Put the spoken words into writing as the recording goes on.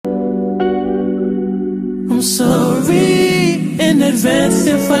I'm sorry in advance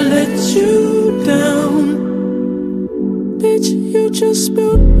if I let you down. Bitch, you just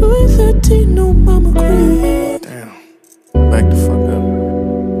spilled Louis 13 on Mama Cream. Damn. Back the fuck up.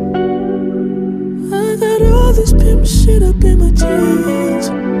 I got all this pimp shit up in my jeans.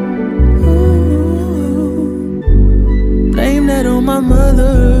 Oh, blame that on my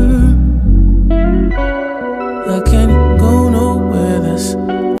mother. I can't go nowhere. This.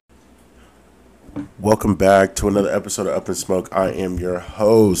 Welcome back to another episode of Up in Smoke. I am your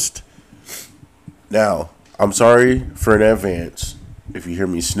host. Now, I'm sorry for in advance if you hear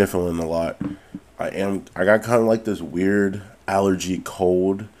me sniffling a lot. I got kind of like this weird allergy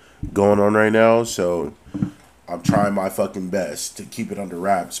cold going on right now, so I'm trying my fucking best to keep it under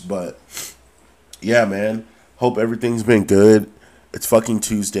wraps. But yeah, man, hope everything's been good. It's fucking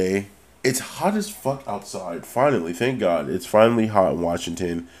Tuesday. It's hot as fuck outside. Finally, thank God, it's finally hot in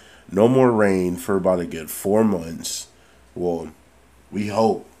Washington. No more rain for about a good 4 months. Well, we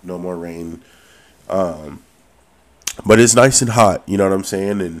hope no more rain. But it's nice and hot, you know what I'm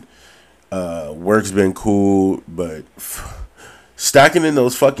saying? And work's been cool, but stacking in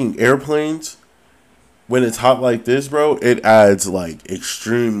those fucking airplanes when it's hot like this, bro, it adds like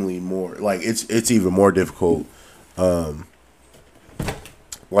extremely more. Like it's even more difficult. Like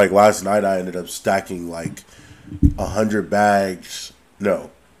last night, I ended up stacking like 100 bags.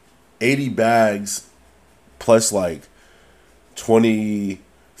 No. 80 bags plus like 20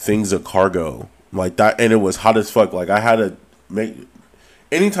 things of cargo like that, and it was hot as fuck. Like I had to make,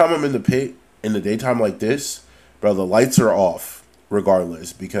 anytime I'm in the pit in the daytime like this, bro, the lights are off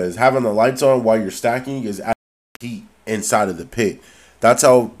regardless, because having the lights on while you're stacking is adding heat inside of the pit. That's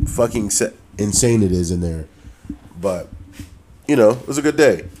how fucking insane it is in there. But you know, it was a good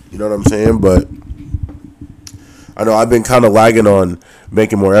day, you know what I'm saying? But I know I've been kind of lagging on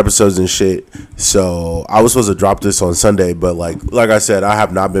making more episodes and shit, so I was supposed to drop this on Sunday, but like I said, I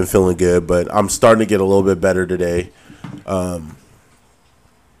have not been feeling good, but I'm starting to get a little bit better today. You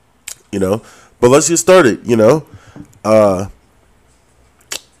know, but let's get started, you know.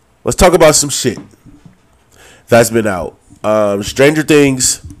 Let's talk about some shit that's been out. Stranger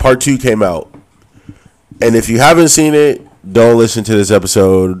Things Part 2 came out, and if you haven't seen it, don't listen to this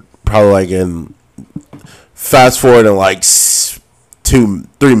episode. Probably like in fast forward in like 2-3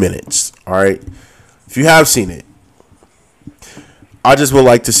 minutes. All right. If you have seen it, I just would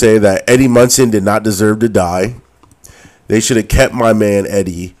like to say that Eddie Munson did not deserve to die. They should have kept my man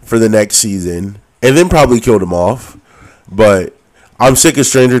Eddie for the next season and then probably killed him off. But I'm sick of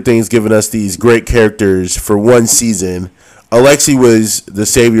Stranger Things giving us these great characters for one season. Alexi was the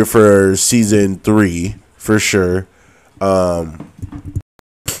savior for season 3 for sure. What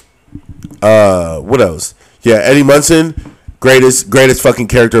else? Yeah, Eddie Munson, greatest fucking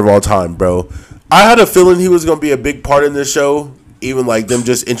character of all time, bro. I had a feeling he was gonna be a big part in this show, even like them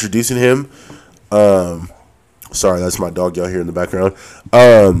just introducing him. Sorry, that's my dog y'all hear in the background.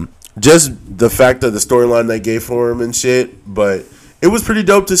 Just the fact that the storyline they gave for him and shit, but it was pretty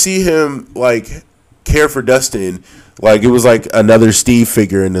dope to see him like care for Dustin. Like it was like another Steve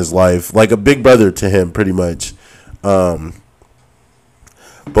figure in his life, like a big brother to him, pretty much. But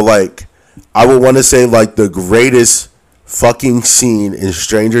like, I would want to say like the greatest fucking scene in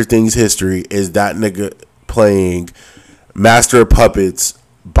Stranger Things history is that nigga playing Master of Puppets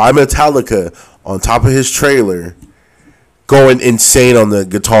by Metallica on top of his trailer, going insane on the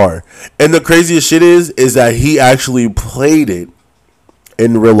guitar. And the craziest shit is that he actually played it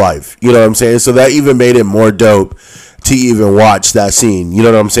in real life. You know what I'm saying? So that even made it more dope to even watch that scene. You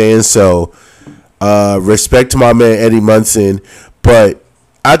know what I'm saying? So respect to my man Eddie Munson. But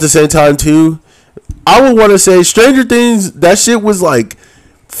at the same time too, I would want to say Stranger Things, that shit was like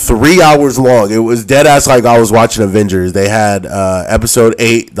 3 hours long. It was dead ass like I was watching Avengers. They had episode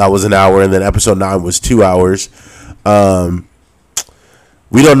 8 that was an hour, and then episode 9 was 2 hours.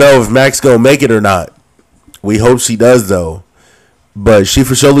 We don't know if Max gonna make it or not. We hope she does though. But she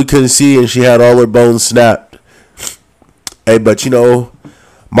for surely couldn't see, and she had all her bones snapped. Hey, but you know,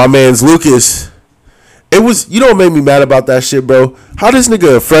 my man's Lucas. It was, you know what made me mad about that shit, bro? How this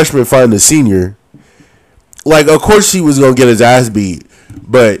nigga a freshman find a senior? Like, of course he was gonna get his ass beat,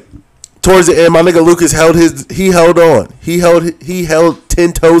 but towards the end, my nigga Lucas held on. He held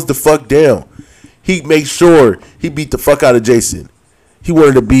 10 toes the fuck down. He made sure he beat the fuck out of Jason. He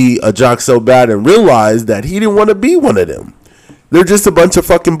wanted to be a jock so bad and realized that he didn't want to be one of them. They're just a bunch of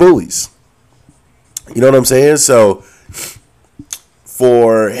fucking bullies. You know what I'm saying? So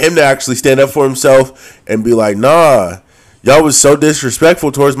for him to actually stand up for himself and be like, nah, y'all was so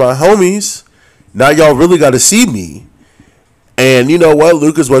disrespectful towards my homies. Now y'all really got to see me. And you know what?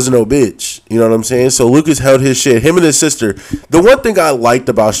 Lucas wasn't no bitch. You know what I'm saying? So Lucas held his shit. Him and his sister. The one thing I liked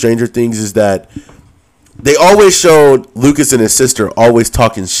about Stranger Things is that they always showed Lucas and his sister always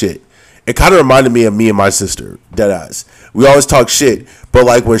talking shit. It kind of reminded me of me and my sister, deadass. We always talk shit, but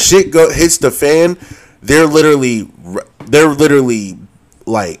like when shit hits the fan, they're literally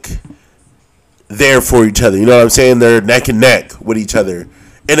like there for each other. You know what I'm saying? They're neck and neck with each other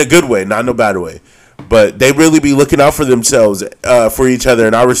in a good way, not in a bad way. But they really be looking out for themselves, for each other,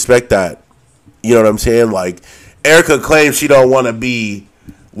 and I respect that. You know what I'm saying? Like Erica claims she don't want to be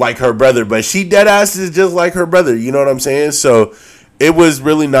like her brother, but she dead ass is just like her brother. You know what I'm saying? So it was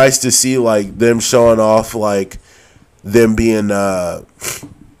really nice to see like them showing off, like them being brother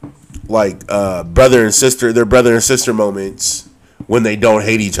and sister, their brother and sister moments when they don't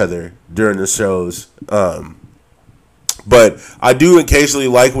hate each other during the shows. But I do occasionally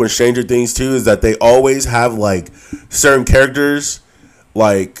like when Stranger Things too is that they always have like certain characters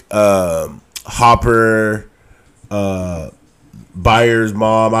like Hopper, Byers'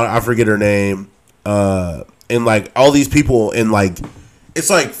 mom, I forget her name, and like all these people in like it's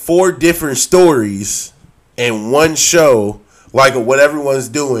like 4 different stories in one show, like what everyone's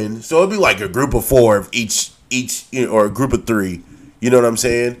doing. So it'd be like a group of 4 of each or a group of 3. You know what I'm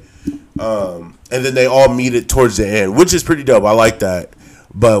saying? And then they all meet it towards the end, which is pretty dope. I like that.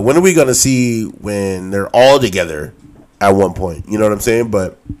 But when are we gonna see when they're all together at one point? You know what I'm saying?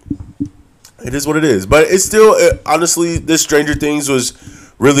 But it is what it is. But it's still, honestly, this Stranger Things was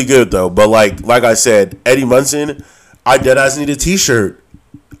really good though. But like I said, Eddie Munson, I deadass need a T-shirt.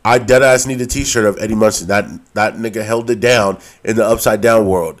 I deadass need a T-shirt of Eddie Munson. That nigga held it down in the Upside Down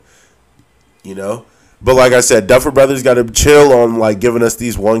world. You know. But like I said, Duffer Brothers got to chill on like giving us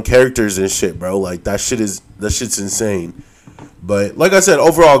these one characters and shit, bro. Like that shit's insane. But like I said,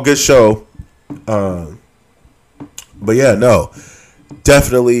 overall good show. But yeah, no,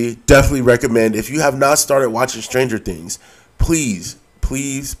 definitely recommend if you have not started watching Stranger Things, please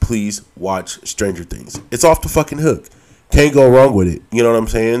watch Stranger Things. It's off the fucking hook. Can't go wrong with it. You know what I'm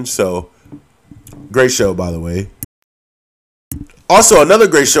saying? So great show, by the way. Also, another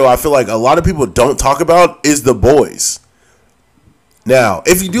great show I feel like a lot of people don't talk about is The Boys. Now,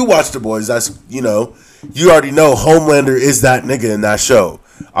 if you do watch The Boys, that's, you know, you already know Homelander is that nigga in that show.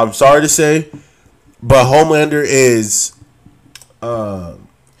 I'm sorry to say, but Homelander is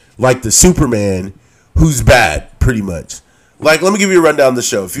like the Superman who's bad, pretty much. Like, let me give you a rundown of the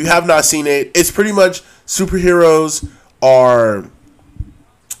show. If you have not seen it, it's pretty much superheroes are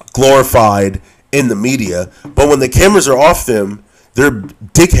glorified in the media, but when the cameras are off them, they're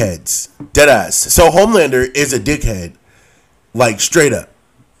dickheads, deadass. So Homelander is a dickhead, like straight up,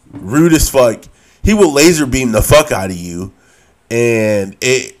 rude as fuck. He will laser beam the fuck out of you, and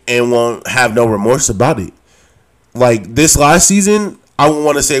won't have no remorse about it. Like this last season, I would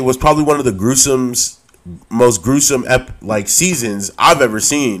want to say was probably one of the most gruesome seasons I've ever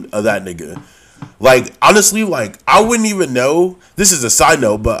seen of that nigga. Like honestly, like I wouldn't even know. This is a side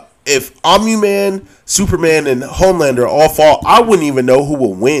note, but if Omni-Man, Superman, and Homelander all fall, I wouldn't even know who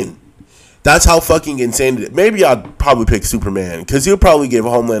will win. That's how fucking insane it is. Maybe I'd probably pick Superman, because he'll probably give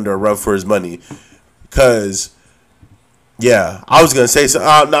Homelander a run for his money. Because, yeah, I was going to say,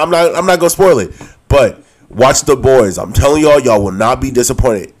 I'm not going to spoil it. But watch The Boys. I'm telling y'all will not be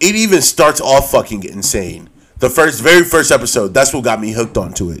disappointed. It even starts off fucking insane. The very first episode, that's what got me hooked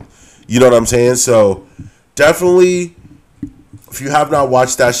onto it. You know what I'm saying? So, definitely, if you have not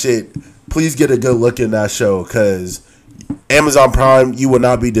watched that shit, please get a good look in that show, because Amazon Prime, you will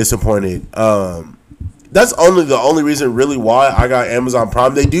not be disappointed. That's the only reason really why I got Amazon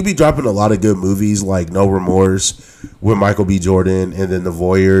Prime. They do be dropping a lot of good movies like No Remorse with Michael B. Jordan, and then The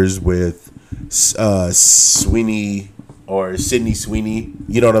Voyeurs with Sydney Sweeney.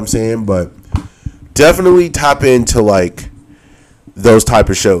 You know what I'm saying? But definitely tap into like those type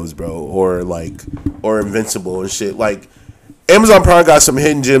of shows, bro, or Invincible and shit. Like Amazon Prime got some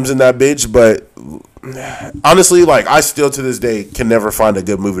hidden gems in that bitch, but honestly, like I still to this day can never find a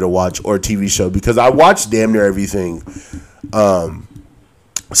good movie to watch or a TV show, because I watch damn near everything.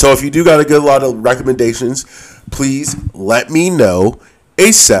 So if you do got a good lot of recommendations, please let me know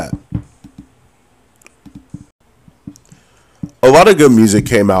ASAP. A lot of good music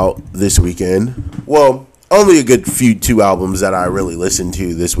came out this weekend. Well, only a good 2 albums that I really listened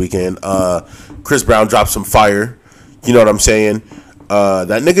to this weekend. Chris Brown dropped some fire. You know what I'm saying?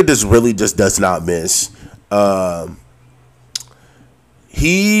 That nigga just does not miss.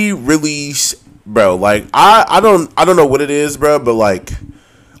 He released, bro. Like I don't know what it is, bro. But like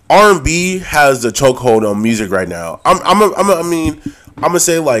R&B has the chokehold on music right now. I'm gonna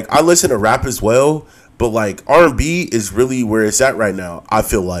say like I listen to rap as well, But like R&B is really where it's at right now. I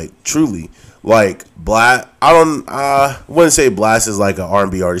feel like truly like Blast. I wouldn't say Blast is like an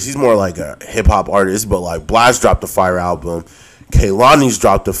R&B artist. He's more like a hip hop artist. But like Blast dropped a fire album. Kehlani's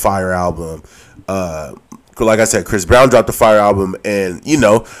dropped a fire album. Like I said, Chris Brown dropped a fire album, and you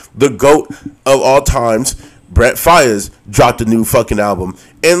know the GOAT of all times, Brett Fires, dropped a new fucking album.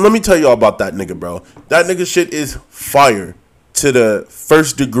 And let me tell y'all about that nigga, bro. That nigga shit is fire to the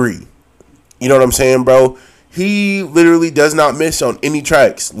first degree. You know what I'm saying, bro? He literally does not miss on any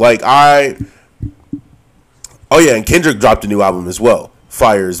tracks. Like and Kendrick dropped a new album as well,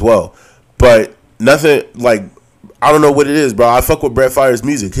 fire as well. But nothing like. I don't know what it is, bro. I fuck with Brett Fires'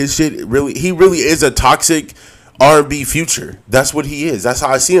 music. His shit he really is a toxic R&B future. That's what he is. That's how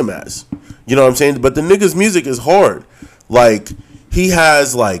I see him as. You know what I'm saying? But the nigga's music is hard. Like, he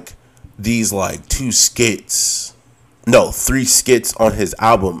has, like, these, like, 3 skits on his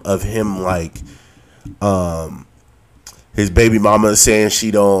album of him, like, his baby mama saying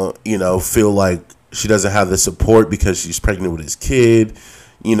she don't, you know, feel like she doesn't have the support because she's pregnant with his kid.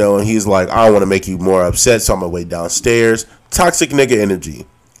 You know, and he's like, I don't want to make you more upset, so I'm going to wait downstairs. Toxic nigga energy.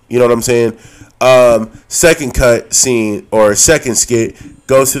 You know what I'm saying? Second cut scene, or second skit,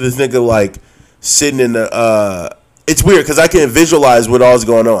 goes to this nigga, like, sitting in the, it's weird, because I can visualize what all's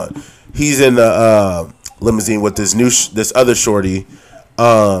going on. He's in the limousine with this other shorty,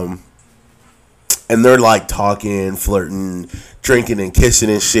 and they're, like, talking, flirting, drinking, and kissing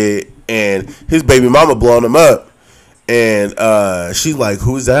and shit, and his baby mama blowing him up. And she's like,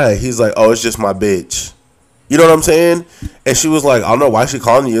 who's that? He's like, oh, it's just my bitch. You know what I'm saying? And she was like, I don't know why she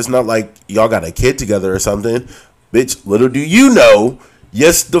calling you. It's not like y'all got a kid together or something. Bitch, little do you know.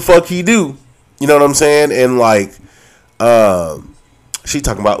 Yes, the fuck he do. You know what I'm saying? And like, she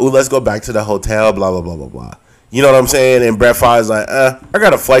talking about, ooh, let's go back to the hotel, blah, blah, blah, blah, blah. You know what I'm saying? And Brett Favre's like, I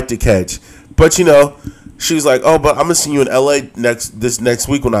got a flight to catch. But, you know, she was like, oh, but I'm going to see you in L.A. this next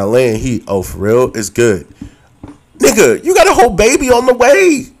week when I land. Oh, for real? It's good. Nigga, you got a whole baby on the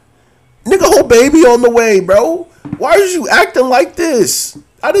way. Nigga, whole baby on the way, bro. Why are you acting like this?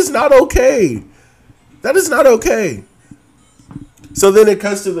 That is not okay. That is not okay. So then it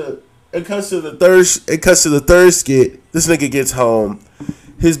cuts to the third skit. This nigga gets home.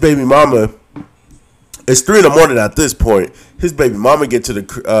 His baby mama. It's 3 a.m. at this point. His baby mama get to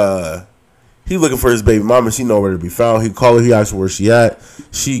the. He looking for his baby mama. She nowhere to be found. He call her. He asked her where she at.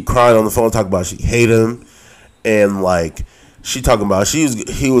 She crying on the phone, talking about she hate him. And like she talking about she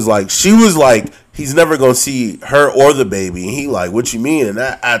was like he's never gonna see her or the baby. And he like, what you mean? And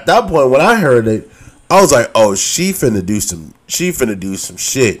at that point when I heard it, I was like, oh, she finna do some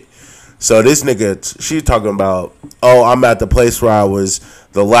shit. So this nigga, she talking about, oh, I'm at the place where I was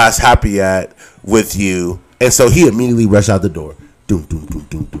the last happy at with you. And so he immediately rushed out the door. Doom, doom, doom,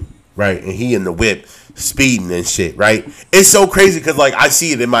 doom, doom. Right? And he in the whip speeding and shit, right? It's so crazy because like I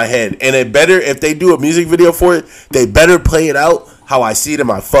see it in my head, and it better, if they do a music video for it, they better play it out how I see it in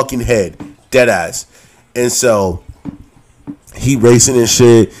my fucking head, dead ass. And so he racing and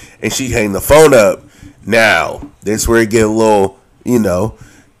shit, and she hang the phone up. Now that's where it get a little, you know,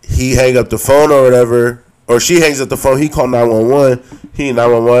 he hang up the phone or whatever, or she hangs up the phone. He call 911. He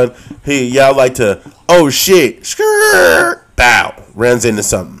 911. Yeah, I like to. Oh shit! Skirt. Bow. Runs into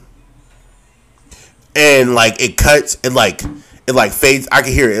something. And like it cuts, it fades. I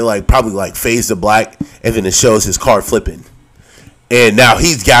can hear it. It like probably like fades to black, and then it shows his car flipping, and now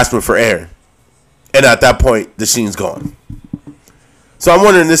he's gasping for air. And at that point, the scene's gone. So I'm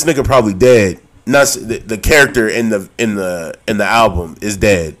wondering, this nigga probably dead. Not the character in the album is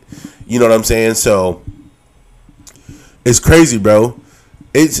dead. You know what I'm saying? So it's crazy, bro.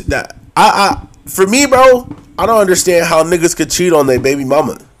 It's that for me, bro. I don't understand how niggas could cheat on their baby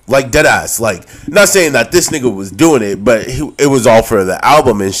mama. Like, dead ass. Like, not saying that this nigga was doing it, but it was all for the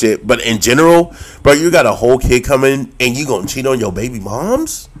album and shit. But in general, bro, you got a whole kid coming and you gonna cheat on your baby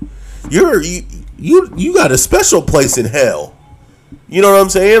moms? You got a special place in hell. You know what I'm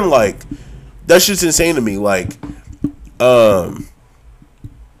saying? Like, that shit's insane to me. Like, I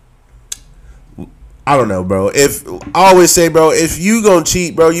don't know, bro. I always say, bro, if you gonna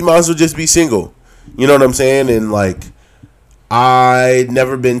cheat, bro, you might as well just be single. You know what I'm saying? And like, I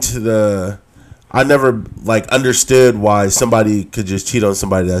never like understood why somebody could just cheat on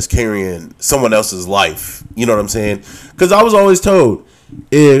somebody that's carrying someone else's life. You know what I'm saying? Because I was always told,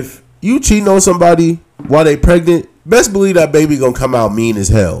 if you cheating on somebody while they pregnant, best believe that baby gonna come out mean as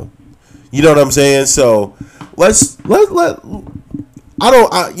hell. You know what I'm saying? So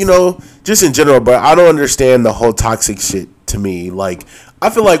just in general, but I don't understand the whole toxic shit to me. Like, I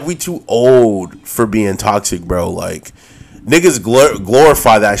feel like we too old for being toxic, bro. Like, niggas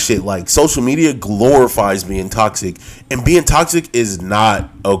glorify that shit. Like, social media glorifies being toxic, and being toxic is not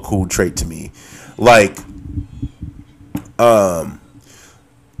a cool trait to me. Like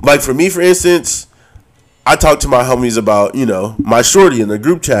for me, for instance, I talk to my homies about, my shorty in the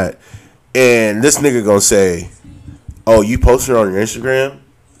group chat, and this nigga gonna say, "Oh, you posted her on your Instagram?"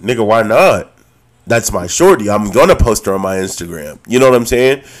 Nigga, why not? That's my shorty. I'm gonna post her on my Instagram. You know what I'm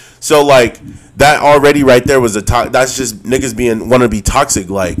saying? So, like, that already right there was that's just niggas want to be toxic.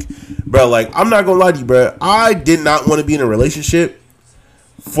 Like, bro, like, I'm not gonna lie to you, bro. I did not want to be in a relationship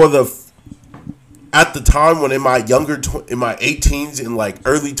at the time when in my in my 18s and like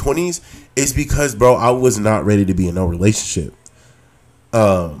early 20s, is because, bro, I was not ready to be in no relationship.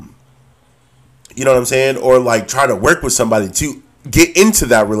 You know what I'm saying? Or like try to work with somebody to get into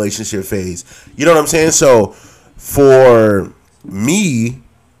that relationship phase. You know what I'm saying? So for me,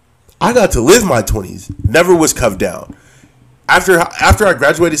 I got to live my 20s. Never was cuffed down. After I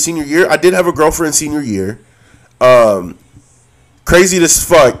graduated senior year, I did have a girlfriend senior year. Crazy as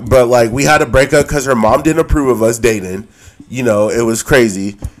fuck, but like we had to break up because her mom didn't approve of us dating. It was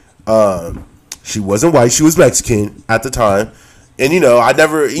crazy. She wasn't white, she was Mexican at the time. And I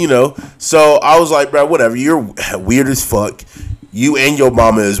never, so I was like, bro, whatever, you're weird as fuck. You and your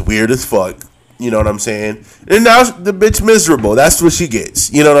mama is weird as fuck. You know what I'm saying? And now the bitch miserable. That's what she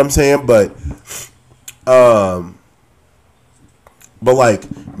gets. You know what I'm saying? But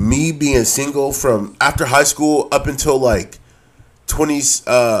like me being single from after high school up until like 20s,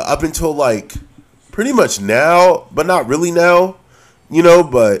 up until like pretty much now, but not really now,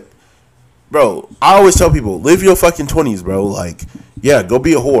 but bro, I always tell people, live your fucking 20s, bro. Like, yeah, go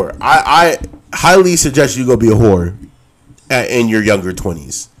be a whore. I highly suggest you go be a whore in your younger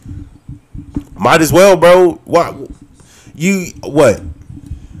 20s. Might as well, bro. What?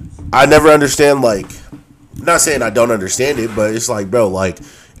 I never understand, like, not saying I don't understand it, but it's like, bro, like,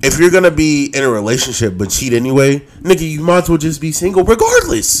 if you're going to be in a relationship but cheat anyway, nigga, you might as well just be single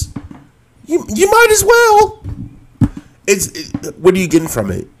regardless. You might as well. What are you getting from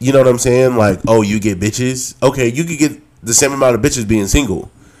it? You know what I'm saying? Like, oh, you get bitches? Okay, you could get the same amount of bitches being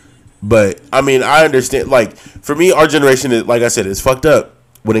single. But, I mean, I understand. Like, for me, our generation, is, like I said, is fucked up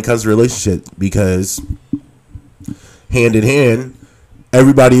when it comes to relationships because hand in hand,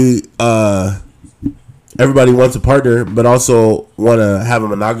 everybody wants a partner, but also want to have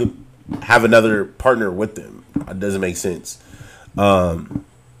have another partner with them. It doesn't make sense.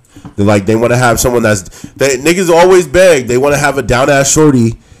 They want to have someone niggas always beg. They want to have a down ass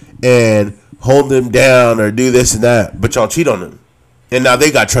shorty and hold them down or do this and that, but y'all cheat on them, and now they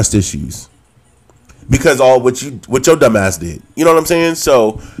got trust issues because what your dumb ass did. You know what I'm saying?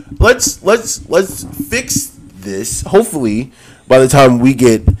 So let's fix this. Hopefully, by the time we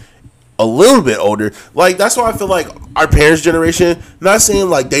get a little bit older, like that's why I feel like our parents' generation. Not saying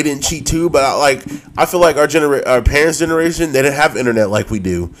like they didn't cheat too, but I feel like our parents' generation, they didn't have internet like we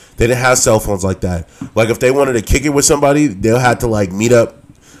do. They didn't have cell phones like that. Like if they wanted to kick it with somebody, they'll have to like meet up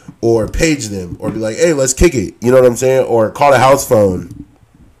or page them or be like, hey, let's kick it. You know what I'm saying? Or call the house phone.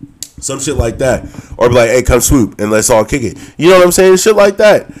 Some shit like that. Or be like, hey, come swoop and let's all kick it. You know what I'm saying? Shit like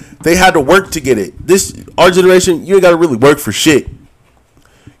that. They had to work to get it. Our generation, you ain't got to really work for shit.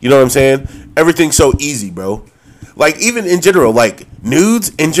 You know what I'm saying? Everything's so easy, bro. Like, even in general, like,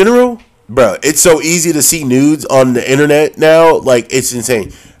 nudes in general, bro, it's so easy to see nudes on the internet now. Like, it's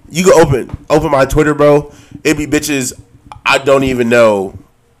insane. You can open my Twitter, bro. It be bitches I don't even know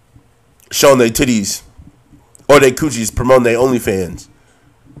showing their titties or their coochies promoting their OnlyFans.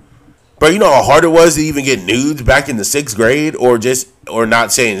 Bro, you know how hard it was to even get nudes back in the 6th grade or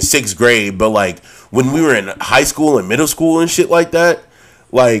not saying 6th grade, but like when we were in high school and middle school and shit like that.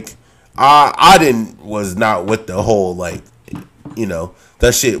 Like, I was not with the whole, like,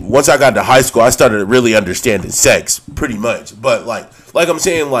 that shit. Once I got to high school, I started really understanding sex, pretty much. But, like I'm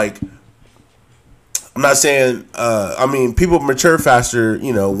saying, like, I'm not saying, I mean, people mature faster,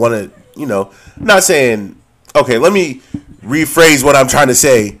 want to, I'm not saying, okay, let me rephrase what I'm trying to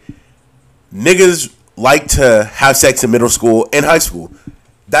say. Niggas like to have sex in middle school and high school.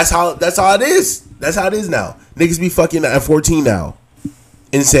 That's how it is. That's how it is now. Niggas be fucking at 14 now.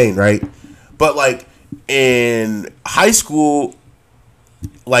 Insane, right? But like in high school,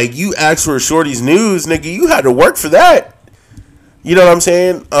 like you asked for shorty's news, nigga, you had to work for that. You know what I'm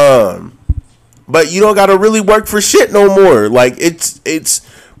saying? But you don't gotta really work for shit no more. Like it's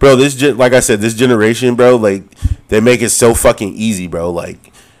bro, like I said, this generation, bro, like they make it so fucking easy, bro.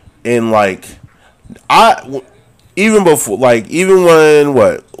 Like, and like even when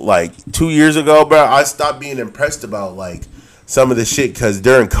 2 years ago, bro, I stopped being impressed about like some of the shit because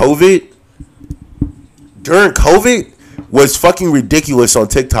during COVID, was fucking ridiculous on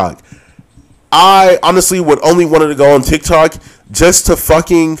TikTok. I honestly would only wanted to go on TikTok just to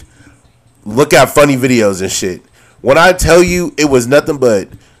fucking look at funny videos and shit. When I tell you it was nothing but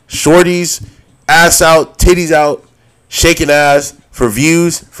shorties, ass out, titties out, shaking ass for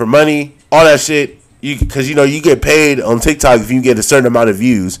views, for money, all that shit. Because you get paid on TikTok if you get a certain amount of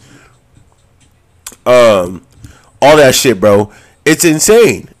views. All that shit, bro. It's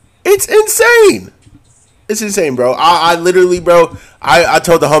insane. It's insane. It's insane, bro. I literally, bro, I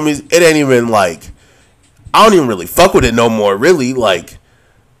told the homies, it ain't even like, I don't even really fuck with it no more, really. Like,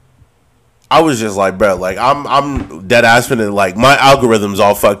 I was just like, bro, like, I'm dead ass finna, like, my algorithm's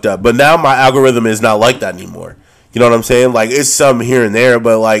all fucked up. But now my algorithm is not like that anymore. You know what I'm saying? Like, it's some here and there,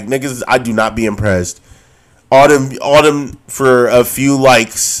 but, like, niggas, I do not be impressed. All them for a few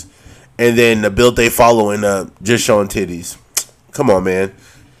likes, and then the build they following up, just showing titties. Come on, man.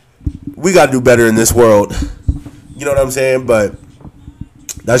 We got to do better in this world. You know what I'm saying? But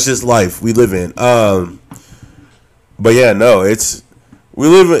that's just life we live in. But yeah, no, it's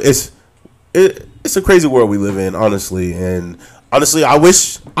a crazy world we live in, honestly. And honestly, I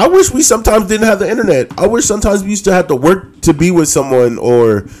wish we sometimes didn't have the internet. I wish sometimes we used to have to work to be with someone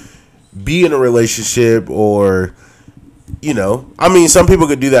or be in a relationship, or I mean, some people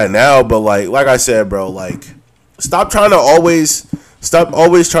could do that now, but like I said, bro, like stop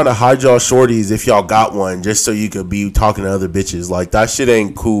always trying to hide y'all shorties if y'all got one just so you could be talking to other bitches. Like, that shit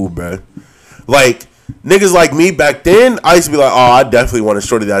ain't cool, bro. Like, niggas like me back then, I used to be like, oh, I definitely want a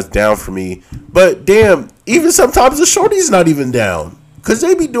shorty that's down for me. But damn, even sometimes the shorty's not even down, because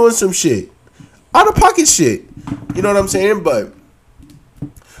they be doing some shit, out of pocket shit. You know what I'm saying? But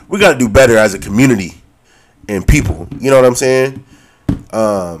we got to do better as a community and people. You know what I'm saying?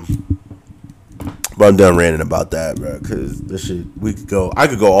 But I'm done ranting about that, bro, because this shit, I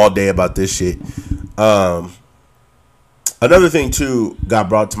could go all day about this shit. Another thing, too, got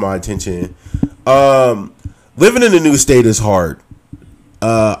brought to my attention. Living in a new state is hard.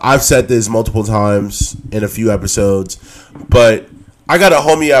 I've said this multiple times in a few episodes, but I got a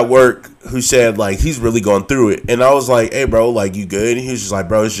homie at work who said, like, he's really going through it. And I was like, hey, bro, like, you good? And he was just like,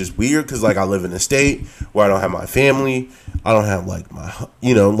 bro, it's just weird because, like, I live in a state where I don't have my family. I don't have, like, my,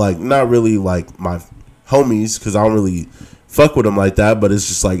 like, not really, like, my homies, because I don't really fuck with them like that. But it's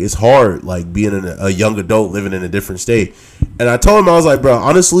just, like, it's hard, like, being a young adult living in a different state. And I told him, I was like, bro,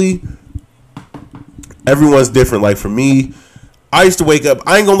 honestly, everyone's different. Like, for me, I used to wake up,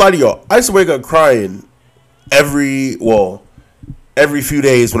 I ain't gonna lie to y'all, I used to wake up crying every few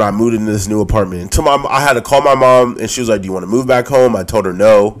days when I moved into this new apartment. I had to call my mom, and she was like, do you want to move back home? I told her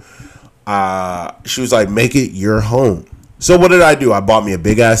no. She was like, make it your home. So what did I do? I bought me a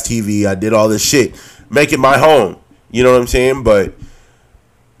big ass TV. I did all this shit. Make it my home. You know what I'm saying? But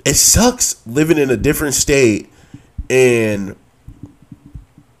it sucks living in a different state and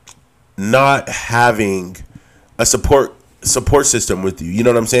not having a support system with you. You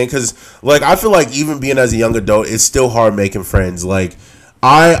know what I'm saying? Because, like, I feel like even being as a young adult, it's still hard making friends. Like,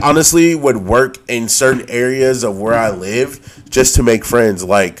 I honestly would work in certain areas of where I live just to make friends.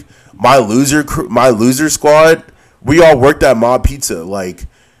 Like, my loser squad, we all worked at Mob Pizza. Like,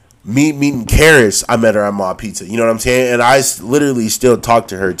 me meeting Karis, I met her at Mob Pizza. You know what I'm saying? And I literally still talk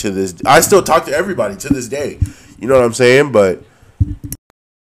to her to this. I still talk to everybody to this day. You know what I'm saying? But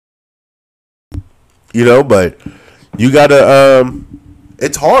you gotta,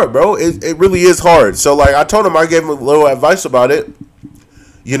 it's hard, bro. It really is hard. So, like, I told him, I gave him a little advice about it,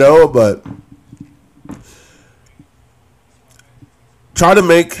 but try to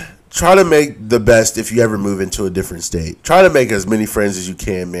make the best if you ever move into a different state. Try to make as many friends as you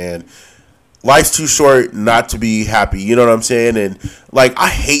can, man. Life's too short not to be happy. You know what I'm saying? And, like, I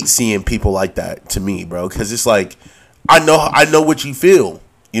hate seeing people like that, to me, bro, because it's like, I know what you feel.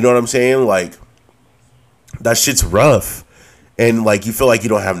 You know what I'm saying? Like, that shit's rough. And, like, you feel like you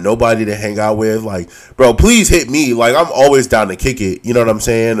don't have nobody to hang out with. Like, bro, please hit me. Like, I'm always down to kick it. You know what I'm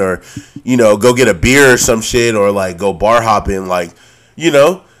saying? Or, go get a beer or some shit. Or, like, go bar hopping. Like,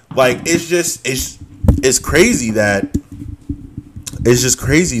 like, it's crazy that,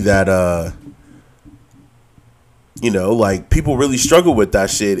 like, people really struggle with that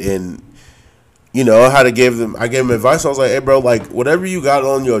shit. And, I gave him advice. I was like, hey, bro, like, whatever you got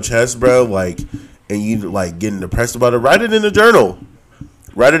on your chest, bro, like, and you, like, getting depressed about it, write it in a journal.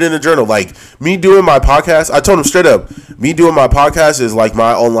 Like, me doing my podcast, I told him straight up, me doing my podcast is like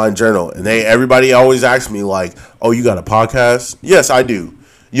my online journal. And everybody always asks me, like, oh, you got a podcast? Yes, I do.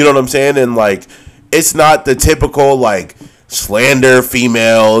 You know what I'm saying? And, like, it's not the typical, like, slander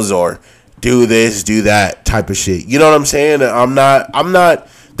females or do this, do that type of shit. You know what I'm saying? I'm not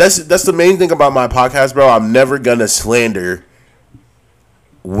that's the main thing about my podcast, bro. I'm never gonna slander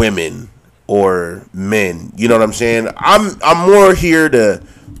women or men. You know what I'm saying? I'm more here to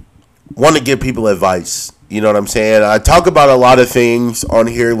want to give people advice. You know what I'm saying? I talk about a lot of things on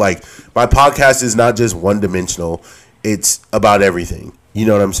here. Like, my podcast is not just one dimensional. It's about everything. You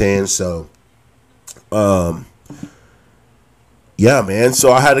know what I'm saying? So, yeah, man.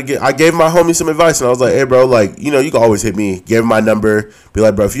 So I gave my homie some advice, and I was like, hey, bro, like, you know, you can always hit me. Gave him my number. Be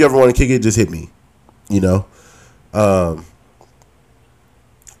like, bro, if you ever want to kick it, just hit me. You know?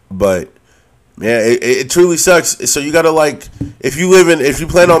 But man, it truly sucks. So you gotta, like, if you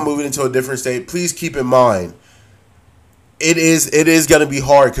plan on moving into a different state, please keep in mind it is gonna be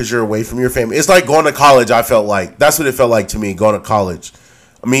hard because you're away from your family. It's like going to college. I felt like that's what it felt like to me, going to college.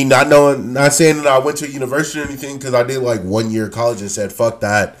 I mean, not saying that I went to a university or anything, because I did like 1 year of college and said fuck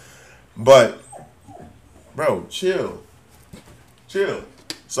that. But bro, chill.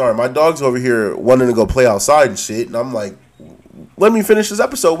 Sorry, my dog's over here wanting to go play outside and shit, and I'm like, let me finish this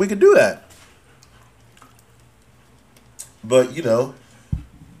episode. We could do that. But, you know,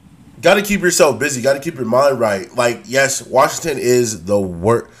 got to keep yourself busy. Got to keep your mind right. Like, yes, Washington is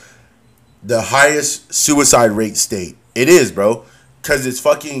the highest suicide rate state. It is, bro. Because the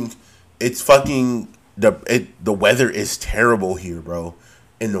weather is terrible here, bro.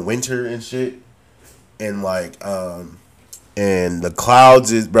 In the winter and shit. And, like, and the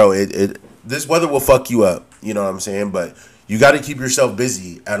clouds is, bro, this weather will fuck you up. You know what I'm saying? But you got to keep yourself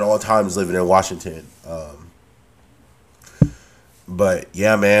busy at all times living in Washington. But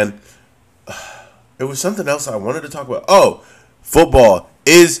yeah, man, it was something else I wanted to talk about. Oh, football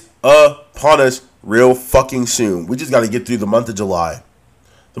is upon us real fucking soon. We just got to get through the month of July.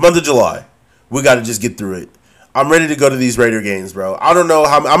 We got to just get through it. I'm ready to go to these Raider games, bro. I don't know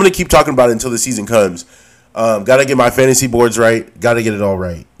how I'm going to keep talking about it until the season comes. Got to get my fantasy boards right. Got to get it all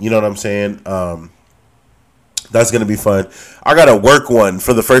right. You know what I'm saying? That's going to be fun. I got to work one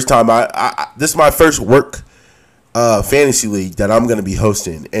for the first time. This is my first work fantasy league that I'm gonna be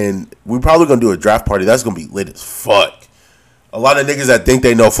hosting, and we're probably gonna do a draft party. That's gonna be lit as fuck. A lot of niggas that think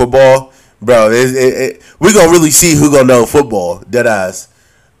they know football, bro. We gonna really see who gonna know football. Dead ass.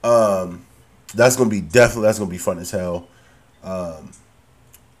 That's gonna be fun as hell.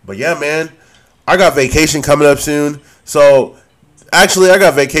 But yeah, man, I got vacation coming up soon. So actually, I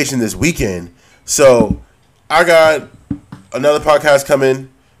got vacation this weekend. So I got another podcast coming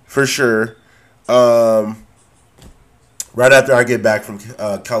for sure. Right after I get back from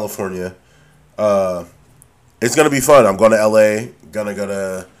California. It's going to be fun. I'm going to LA. Going to go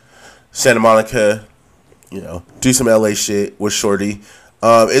to Santa Monica. You know, do some LA shit with Shorty.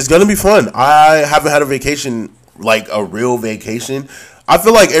 It's going to be fun. I haven't had a vacation, like a real vacation. I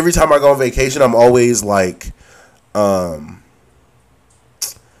feel like every time I go on vacation, I'm always like, what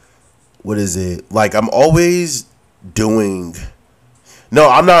is it? Like, I'm always doing... No,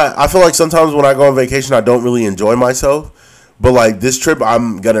 I'm not. I feel like sometimes when I go on vacation, I don't really enjoy myself. But, like, this trip,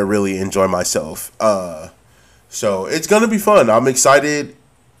 I'm going to really enjoy myself. So, it's going to be fun. I'm excited,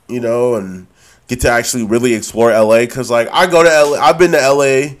 you know, and get to actually really explore LA. Because, like, I go to LA. I've been to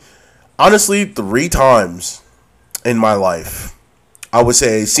LA, honestly, 3 times in my life. I would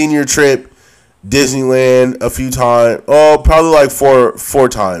say senior trip, Disneyland a few times. Oh, probably like 4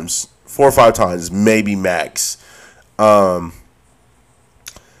 times. 4 or 5 times, maybe max.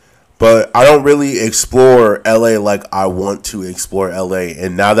 But I don't really explore LA like I want to explore LA.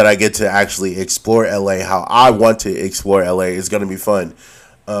 And now that I get to actually explore LA how I want to explore LA, it's going to be fun.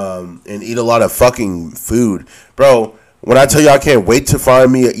 And eat a lot of fucking food. Bro, when I tell you I can't wait to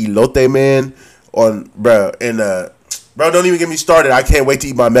find me a elote, man, bro, don't even get me started. I can't wait to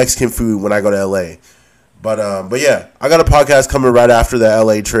eat my Mexican food when I go to LA. But yeah, I got a podcast coming right after the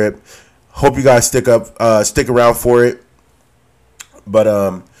LA trip. Hope you guys stick around for it.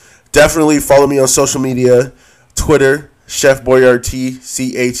 But definitely follow me on social media, Twitter, Chef Boyardee,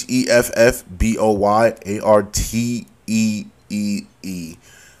 ChefBoyarteee.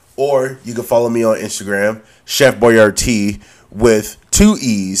 Or you can follow me on Instagram, Chef Boyardee, with 2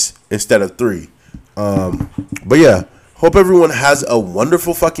 E's instead of 3. But yeah, hope everyone has a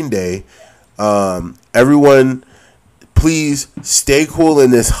wonderful fucking day. Everyone, please stay cool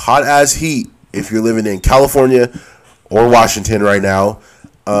in this hot ass heat if you're living in California or Washington right now.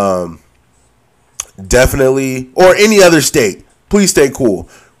 Definitely, or any other state, please stay cool.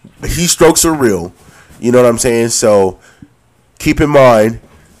 Heat strokes are real. You know what I'm saying? So keep in mind,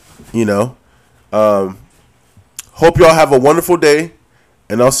 you know. Hope y'all have a wonderful day,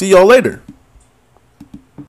 and I'll see y'all later.